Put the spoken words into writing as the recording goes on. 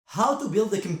How to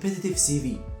build a competitive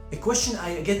CV? A question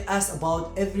I get asked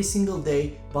about every single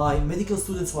day by medical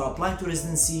students who are applying to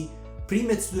residency,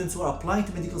 pre-med students who are applying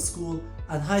to medical school,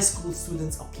 and high school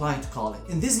students applying to college.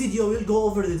 In this video, we'll go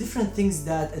over the different things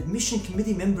that admission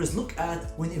committee members look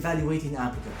at when evaluating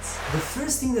applicants. The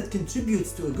first thing that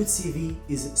contributes to a good CV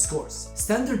is scores.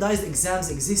 Standardized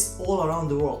exams exist all around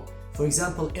the world. For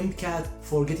example, MCAT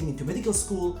for getting into medical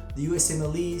school, the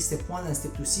USMLE Step 1 and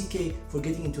Step 2 CK for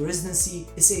getting into residency,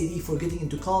 SAD for getting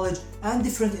into college, and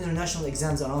different international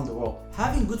exams around the world.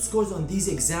 Having good scores on these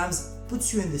exams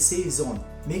puts you in the safe zone,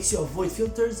 makes you avoid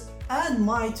filters, and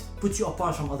might put you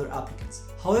apart from other applicants.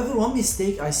 However, one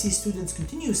mistake I see students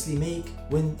continuously make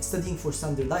when studying for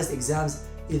standardized exams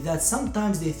is that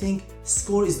sometimes they think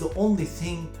score is the only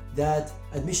thing that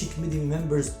admission committee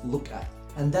members look at,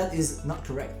 and that is not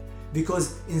correct.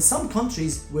 Because in some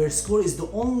countries where score is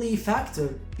the only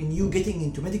factor in you getting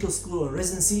into medical school or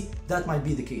residency, that might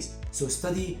be the case. So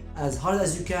study as hard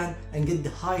as you can and get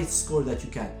the highest score that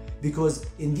you can. Because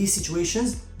in these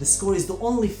situations, the score is the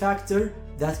only factor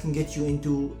that can get you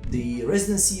into the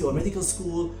residency or medical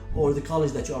school or the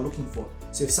college that you are looking for.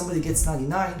 So if somebody gets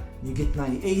 99, you get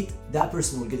 98, that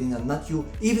person will get in and not you,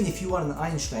 even if you are an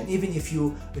Einstein, even if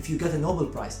you get a Nobel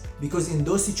Prize. Because in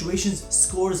those situations,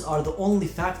 scores are the only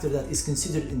factor that is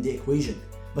considered in the equation.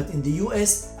 But in the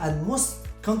US and most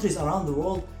countries around the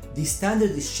world, the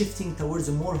standard is shifting towards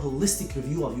a more holistic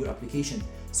review of your application.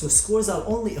 So scores are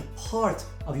only a part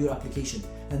of your application.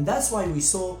 And that's why we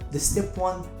saw the Step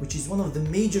 1, which is one of the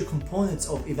major components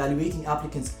of evaluating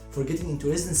applicants for getting into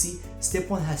residency. Step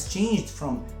 1 has changed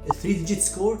from a 3-digit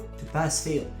score to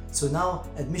pass-fail. So now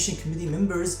admission committee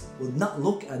members will not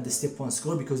look at the Step 1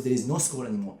 score because there is no score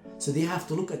anymore. So they have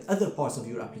to look at other parts of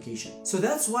your application. So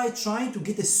that's why trying to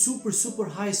get a super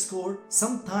high score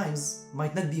sometimes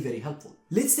might not be very helpful.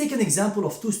 Let's take an example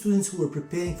of two students who were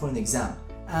preparing for an exam.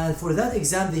 And for that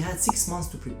exam, they had 6 months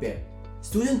to prepare.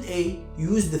 Student A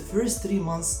used the first 3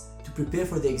 months to prepare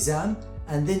for the exam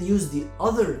and then used the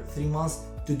other 3 months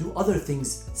to do other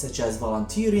things such as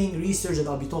volunteering, research that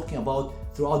I'll be talking about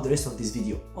throughout the rest of this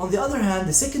video. On the other hand,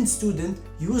 the second student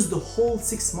used the whole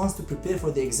 6 months to prepare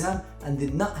for the exam and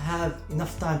did not have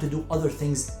enough time to do other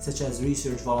things such as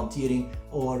research, volunteering,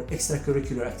 or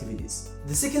extracurricular activities.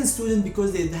 The second student,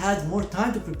 because they had more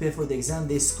time to prepare for the exam,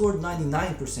 they scored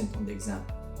 99% on the exam.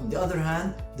 On the other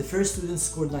hand, the first student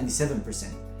scored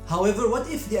 97%. However, what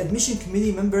if the admission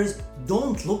committee members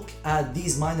don't look at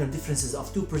these minor differences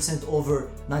of 2%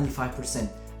 over 95%?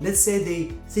 Let's say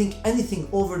they think anything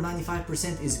over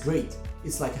 95% is great.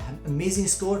 It's like an amazing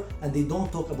score and they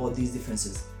don't talk about these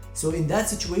differences. So in that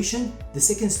situation, the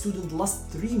second student lost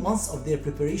 3 months of their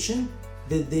preparation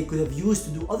that they could have used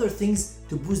to do other things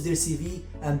to boost their CV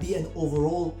and be an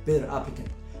overall better applicant.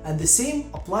 And the same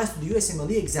applies to the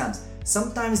USMLE exams.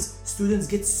 Sometimes students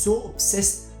get so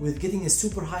obsessed with getting a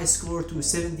super high score,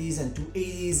 270s and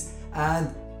 280s,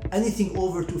 and anything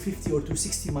over 250 or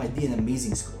 260 might be an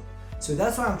amazing score. So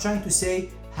that's why I'm trying to say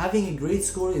having a great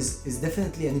score is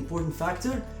definitely an important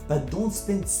factor, but don't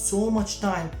spend so much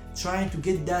time trying to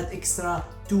get that extra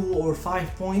 2 or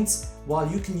 5 points while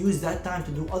you can use that time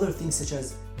to do other things such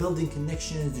as building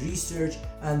connections, research,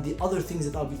 and the other things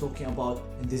that I'll be talking about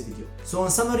in this video. So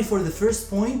in summary, for the first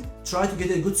point, try to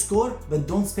get a good score, but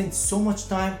don't spend so much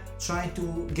time trying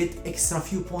to get extra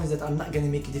few points that are not going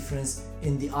to make a difference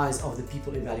in the eyes of the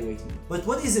people evaluating you. But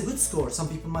what is a good score? Some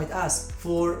people might ask.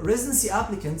 For residency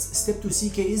applicants, Step 2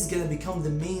 CK is going to become the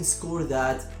main score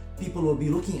that people will be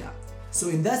looking at. So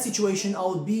in that situation, I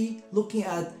would be looking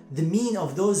at the mean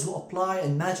of those who apply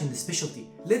and match in the specialty.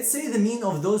 Let's say the mean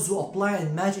of those who apply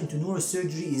and match into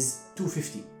neurosurgery is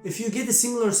 250. If you get a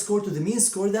similar score to the mean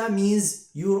score, that means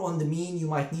you're on the mean. You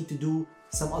might need to do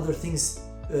some other things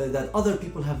that other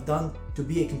people have done to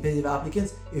be a competitive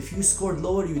applicant. If you scored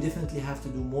lower, you definitely have to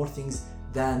do more things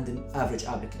than the average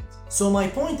applicant. So my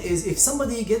point is, if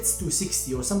somebody gets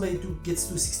 260 or somebody gets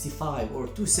 265 or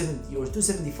 270 or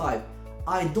 275,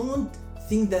 I don't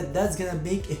think that that's gonna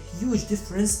make a huge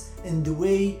difference in the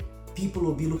way people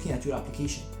will be looking at your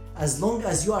application. As long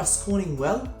as you are scoring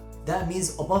well, that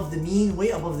means above the mean, way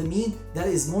above the mean, that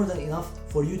is more than enough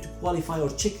for you to qualify or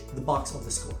check the box of the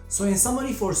score. So in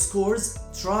summary, for scores,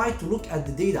 try to look at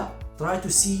the data. Try to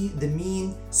see the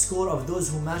mean score of those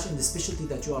who match in the specialty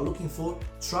that you are looking for.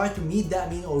 Try to meet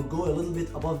that mean or go a little bit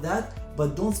above that,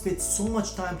 but don't spend so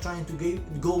much time trying to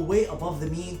go way above the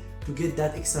mean to get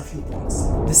that extra few points.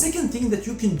 The second thing that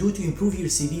you can do to improve your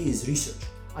CV is research.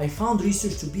 I found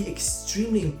research to be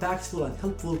extremely impactful and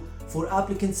helpful for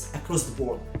applicants across the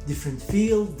board. Different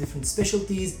fields, different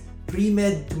specialties,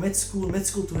 pre-med to med school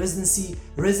to residency,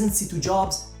 residency to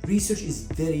jobs, research is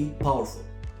very powerful.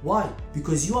 Why?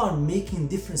 Because you are making a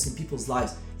difference in people's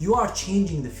lives. You are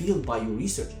changing the field by your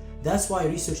research. That's why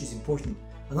research is important.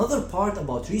 Another part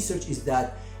about research is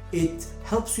that it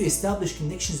helps you establish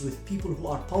connections with people who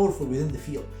are powerful within the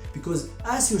field. Because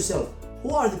ask yourself,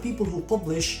 who are the people who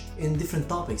publish in different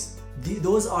topics?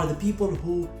 Those are the people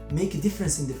who make a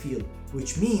difference in the field,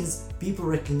 which means people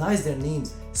recognize their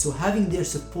names. So having their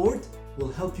support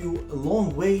will help you a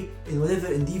long way in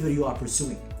whatever endeavor you are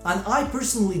pursuing. And I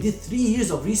personally did 3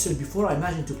 years of research before I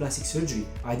imagined to plastic surgery.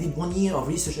 I did 1 year of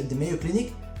research at the Mayo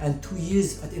Clinic and 2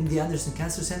 years at MD Anderson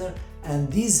Cancer Center, and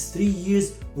these 3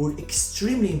 years were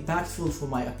extremely impactful for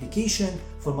my application,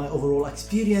 for my overall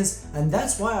experience, and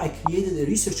that's why I created a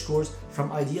research course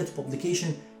from idea to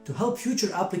publication to help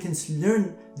future applicants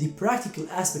learn the practical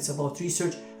aspects about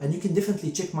research. And you can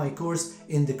definitely check my course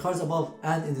in the cards above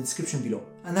and in the description below.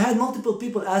 And I had multiple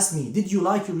people ask me, did you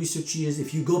like your research years?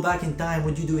 If you go back in time,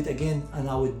 would you do it again? And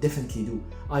I would definitely do.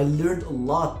 I learned a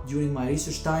lot during my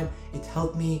research time. It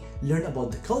helped me learn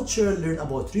about the culture, learn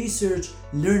about research,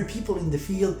 learn people in the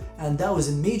field, and that was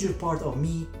a major part of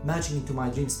me matching into my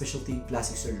dream specialty,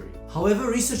 plastic surgery. However,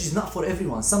 research is not for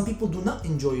everyone. Some people do not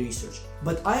enjoy research,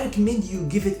 but I recommend you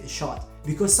give it a shot,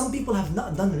 because some people have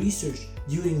not done research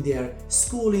during their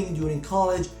schooling, during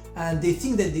college, and they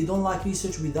think that they don't like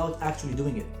research without actually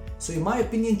doing it. So in my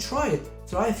opinion, try it.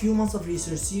 Try a few months of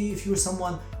research, see if you're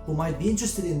someone who might be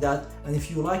interested in that, and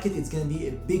if you like it, it's going to be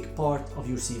a big part of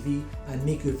your CV and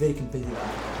make you a very competitive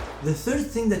applicant. The third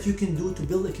thing that you can do to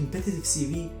build a competitive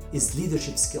CV is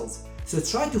leadership skills. So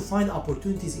try to find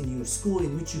opportunities in your school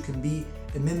in which you can be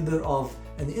a member of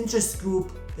an interest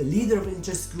group, a leader of an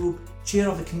interest group, chair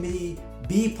of a committee,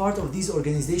 be part of these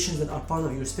organizations that are part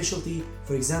of your specialty.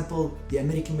 For example, the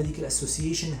American Medical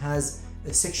Association has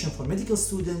a section for medical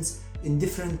students. In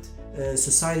different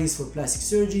societies for plastic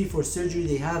surgery, for surgery,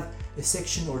 they have a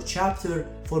section or chapter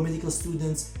for medical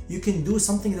students. You can do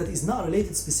something that is not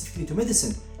related specifically to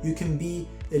medicine. You can be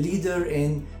a leader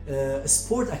in a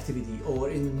sport activity or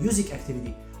in music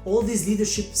activity. All these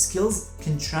leadership skills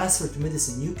can transfer to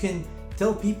medicine. You can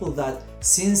tell people that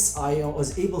since I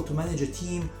was able to manage a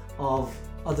team of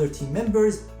other team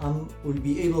members, I will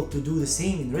be able to do the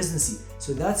same in residency.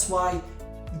 So that's why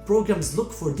programs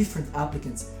look for different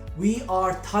applicants. We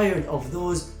are tired of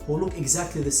those who look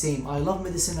exactly the same. I love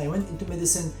medicine, I went into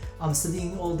medicine, I'm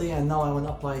studying all day, and now I want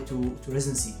to apply to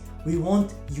residency. We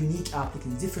want unique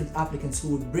applicants, different applicants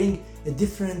who would bring a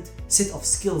different set of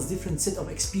skills, different set of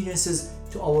experiences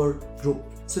to our group.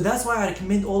 So that's why I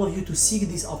recommend all of you to seek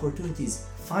these opportunities.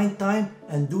 Find time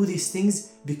and do these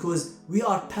things, because we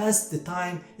are past the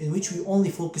time in which we only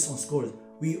focus on scores.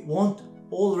 We want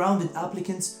all-rounded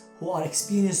applicants who are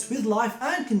experienced with life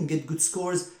and can get good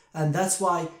scores, and that's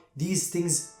why these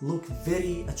things look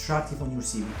very attractive on your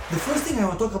CV. The first thing I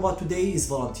want to talk about today is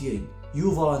volunteering.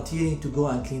 You volunteering to go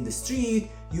and clean the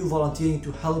street, you volunteering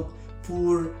to help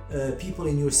poor people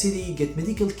in your city get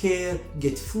medical care,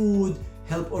 get food,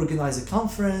 help organize a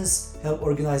conference, help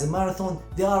organize a marathon.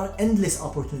 There are endless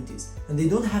opportunities, and they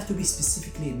don't have to be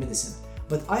specifically in medicine.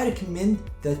 But I recommend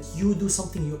that you do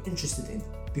something you're interested in,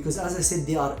 because as I said,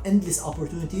 there are endless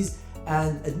opportunities,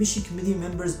 and admission committee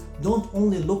members don't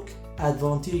only look at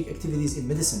volunteering activities in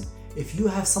medicine. If you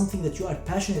have something that you are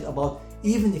passionate about,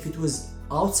 even if it was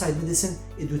outside medicine,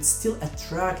 it would still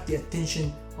attract the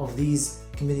attention of these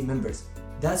committee members.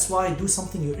 That's why do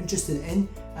something you're interested in,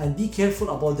 and be careful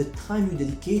about the time you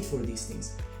dedicate for these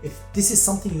things. If this is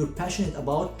something you're passionate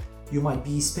about, you might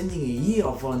be spending a year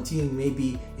of volunteering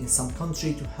maybe in some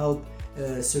country to help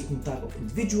certain type of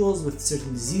individuals with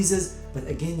certain diseases, but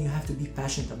again, you have to be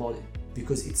passionate about it,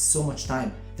 because it's so much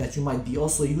time that you might be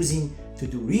also using to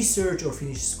do research or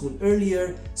finish school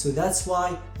earlier. So that's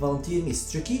why volunteering is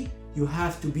tricky. You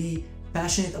have to be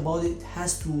passionate about it. It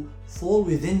has to fall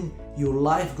within your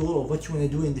life goal of what you want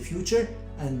to do in the future,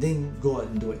 and then go out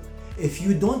and do it. If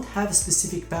you don't have a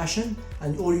specific passion,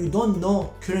 or you don't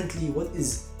know currently what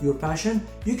is your passion,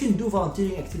 you can do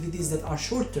volunteering activities that are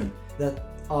short term, that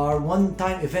are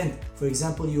one-time event. For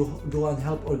example, you go and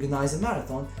help organize a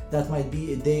marathon. That might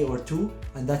be a day or two,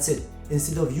 and that's it.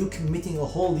 Instead of you committing a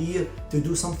whole year to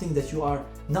do something that you are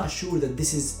not sure that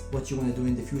this is what you want to do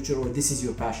in the future, or this is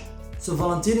your passion. So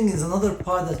volunteering is another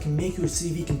part that can make your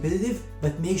CV competitive,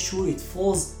 but make sure it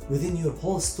falls within your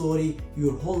whole story,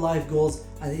 your whole life goals,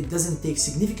 and it doesn't take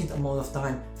significant amount of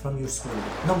time from your school.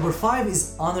 Number 5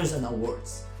 is honors and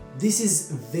awards. This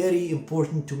is very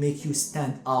important to make you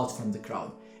stand out from the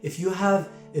crowd. If you have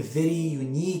a very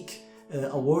unique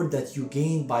award that you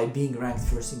gained by being ranked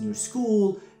first in your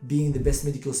school, being the best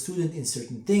medical student in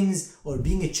certain things, or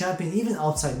being a champion even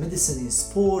outside medicine in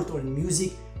sport or in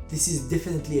music, this is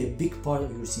definitely a big part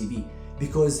of your CV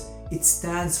because it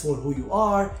stands for who you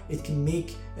are. It can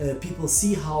make people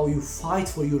see how you fight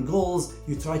for your goals,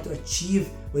 you try to achieve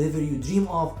whatever you dream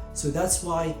of. So that's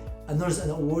why honors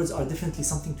and awards are definitely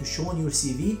something to show on your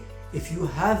CV. If you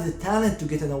have the talent to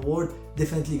get an award,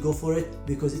 definitely go for it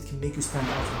because it can make you stand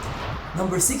out.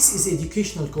 Number 6 is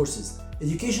educational courses.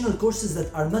 Educational courses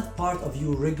that are not part of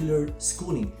your regular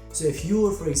schooling. So if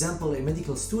you're, for example, a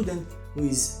medical student who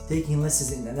is taking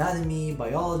lessons in anatomy,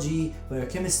 biology,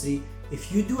 biochemistry, if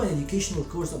you do an educational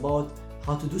course about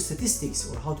how to do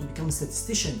statistics or how to become a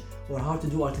statistician or how to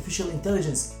do artificial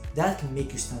intelligence, that can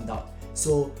make you stand out.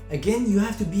 So again, you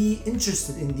have to be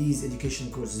interested in these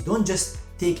educational courses. Don't just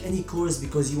take any course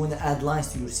because you want to add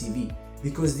lines to your CV,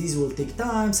 because these will take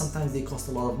time, sometimes they cost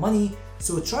a lot of money.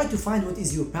 So try to find what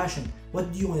is your passion,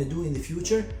 what do you want to do in the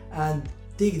future, and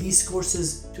take these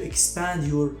courses to expand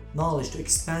your knowledge, to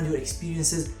expand your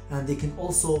experiences, and they can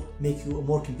also make you a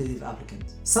more competitive applicant.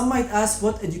 Some might ask,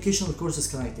 what educational courses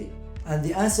can I take? And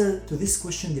the answer to this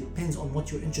question depends on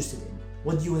what you're interested in.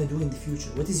 What do you want to do in the future?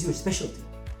 What is your specialty?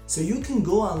 So you can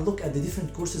go and look at the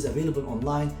different courses available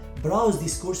online, browse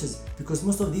these courses, because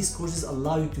most of these courses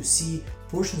allow you to see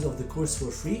portions of the course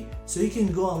for free. So you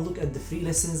can go and look at the free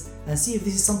lessons and see if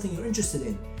this is something you're interested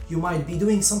in. You might be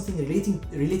doing something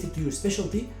related to your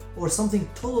specialty or something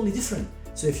totally different.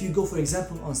 So if you go, for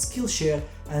example, on Skillshare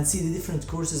and see the different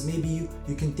courses, maybe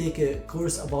you can take a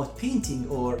course about painting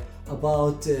or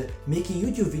about making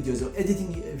YouTube videos or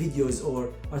editing videos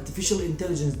or artificial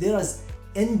intelligence. There is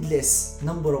endless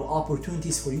number of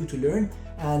opportunities for you to learn,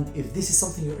 and if this is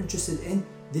something you're interested in,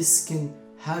 this can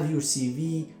have your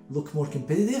CV look more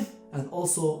competitive and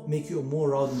also make you a more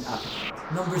rounded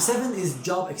applicant. Number 7 is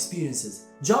job experiences.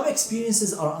 Job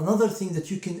experiences are another thing that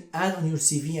you can add on your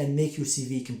CV and make your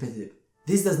CV competitive.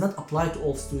 This does not apply to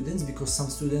all students because some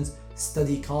students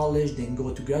study college, then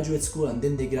go to graduate school, and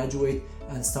then they graduate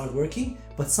and start working.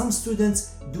 But some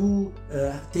students do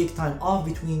take time off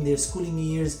between their schooling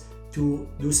years to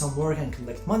do some work and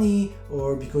collect money,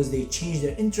 or because they change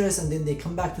their interests and then they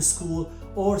come back to school,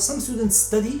 or some students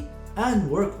study and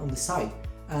work on the side.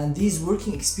 And these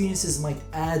working experiences might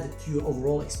add to your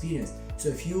overall experience. So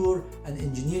if you're an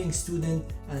engineering student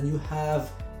and you have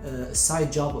a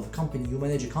side job of a company, you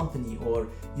manage a company, or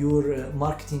you're a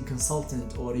marketing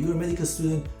consultant, or you're a medical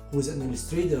student who's an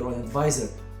illustrator or an advisor,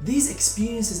 these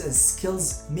experiences and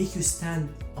skills make you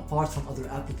stand apart from other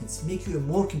applicants, make you a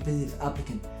more competitive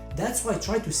applicant. That's why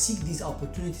try to seek these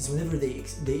opportunities whenever they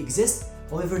exist,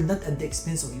 however not at the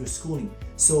expense of your schooling.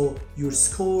 So your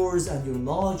scores and your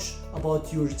knowledge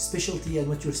about your specialty and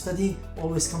what you're studying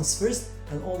always comes first,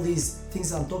 and all these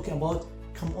things I'm talking about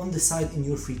come on the side in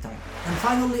your free time. And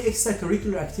finally,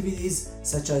 extracurricular activities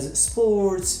such as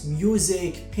sports,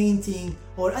 music, painting,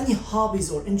 or any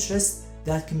hobbies or interests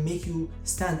that can make you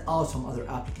stand out from other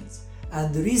applicants.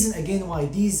 And the reason again why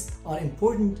these are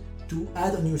important to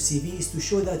add on your CV is to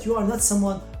show that you are not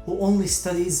someone who only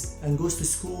studies and goes to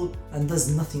school and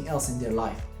does nothing else in their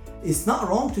life. It's not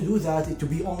wrong to do that, to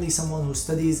be only someone who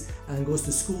studies and goes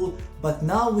to school, but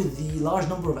now with the large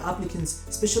number of applicants,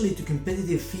 especially to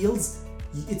competitive fields,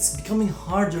 it's becoming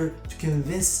harder to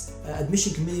convince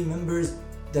admission committee members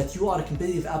that you are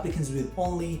competitive applicants with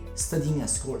only studying and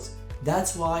scores.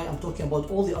 That's why I'm talking about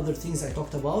all the other things I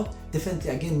talked about. Definitely,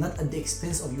 again, not at the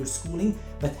expense of your schooling,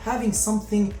 but having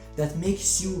something that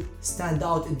makes you stand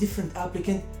out, a different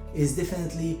applicant, is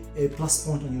definitely a plus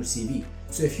point on your CV.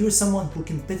 So if you're someone who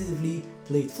competitively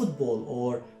played football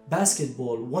or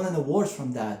basketball, won an award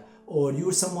from that, or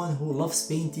you're someone who loves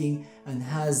painting and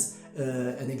has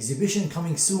an exhibition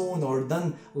coming soon, or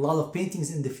done a lot of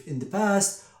paintings in the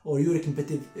past, or you're a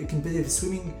competitive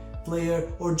swimming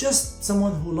player, or just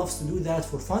someone who loves to do that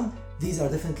for fun, these are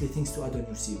definitely things to add on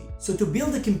your CV. So to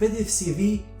build a competitive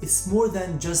CV, it's more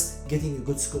than just getting a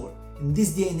good score. In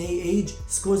this day and age,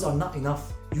 scores are not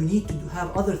enough. You need to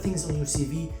have other things on your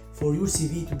CV for your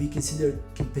CV to be considered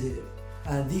competitive.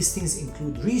 And these things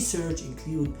include research,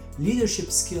 include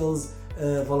leadership skills,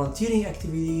 volunteering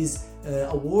activities,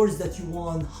 awards that you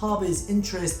won, hobbies,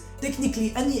 interests,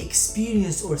 technically any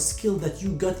experience or skill that you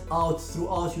got out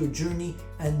throughout your journey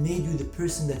and made you the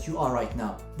person that you are right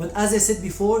now. But as I said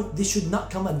before, this should not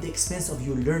come at the expense of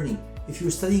your learning. If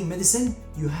you're studying medicine,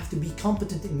 you have to be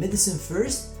competent in medicine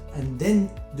first and then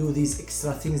do these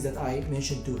extra things that I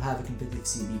mentioned to have a competitive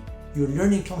CV. Your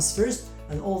learning comes first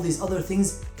and all these other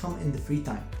things come in the free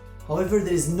time. However,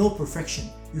 there is no perfection.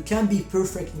 You can't be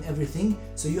perfect in everything,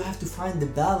 so you have to find the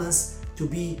balance to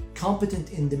be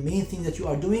competent in the main thing that you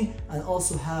are doing, and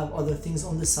also have other things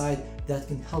on the side that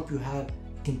can help you have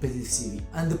competitive CV.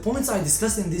 And the points I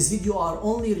discussed in this video are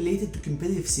only related to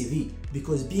competitive CV,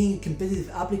 because being a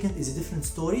competitive applicant is a different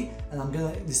story, and I'm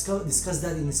gonna discuss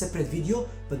that in a separate video.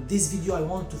 But this video I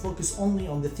want to focus only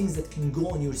on the things that can go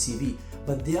on your CV,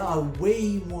 but there are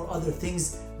way more other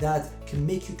things that can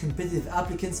make you competitive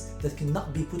applicants that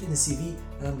cannot be put in a CV,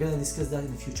 and I'm gonna discuss that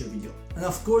in a future video. And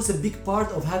of course, a big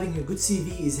part of having a good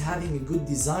CV is having a good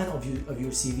design of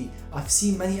your CV. I've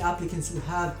seen many applicants who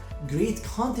have great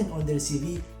content on their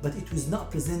CV, but it was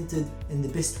not presented in the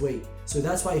best way. So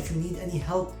that's why if you need any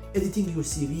help editing your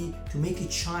CV to make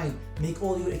it shine, make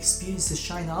all your experiences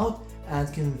shine out,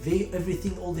 and convey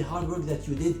everything, all the hard work that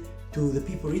you did to the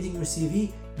people reading your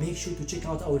CV, make sure to check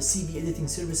out our CV editing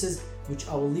services, which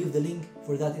I will leave the link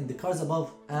for that in the cards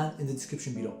above and in the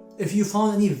description below. If you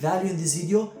found any value in this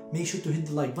video, make sure to hit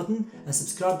the like button and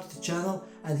subscribe to the channel,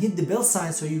 and hit the bell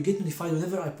sign so you get notified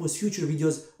whenever I post future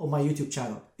videos on my YouTube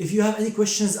channel. If you have any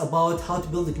questions about how to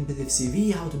build a competitive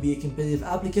CV, how to be a competitive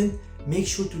applicant, make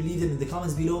sure to leave them in the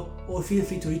comments below, or feel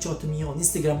free to reach out to me on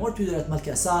Instagram or Twitter at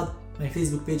Malki Assad, my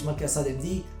Facebook page Malki Assad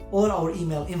MD, or our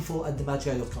email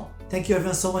info@thematchguy.com. Thank you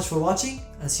everyone so much for watching,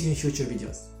 and see you in future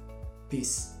videos.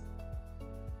 Peace.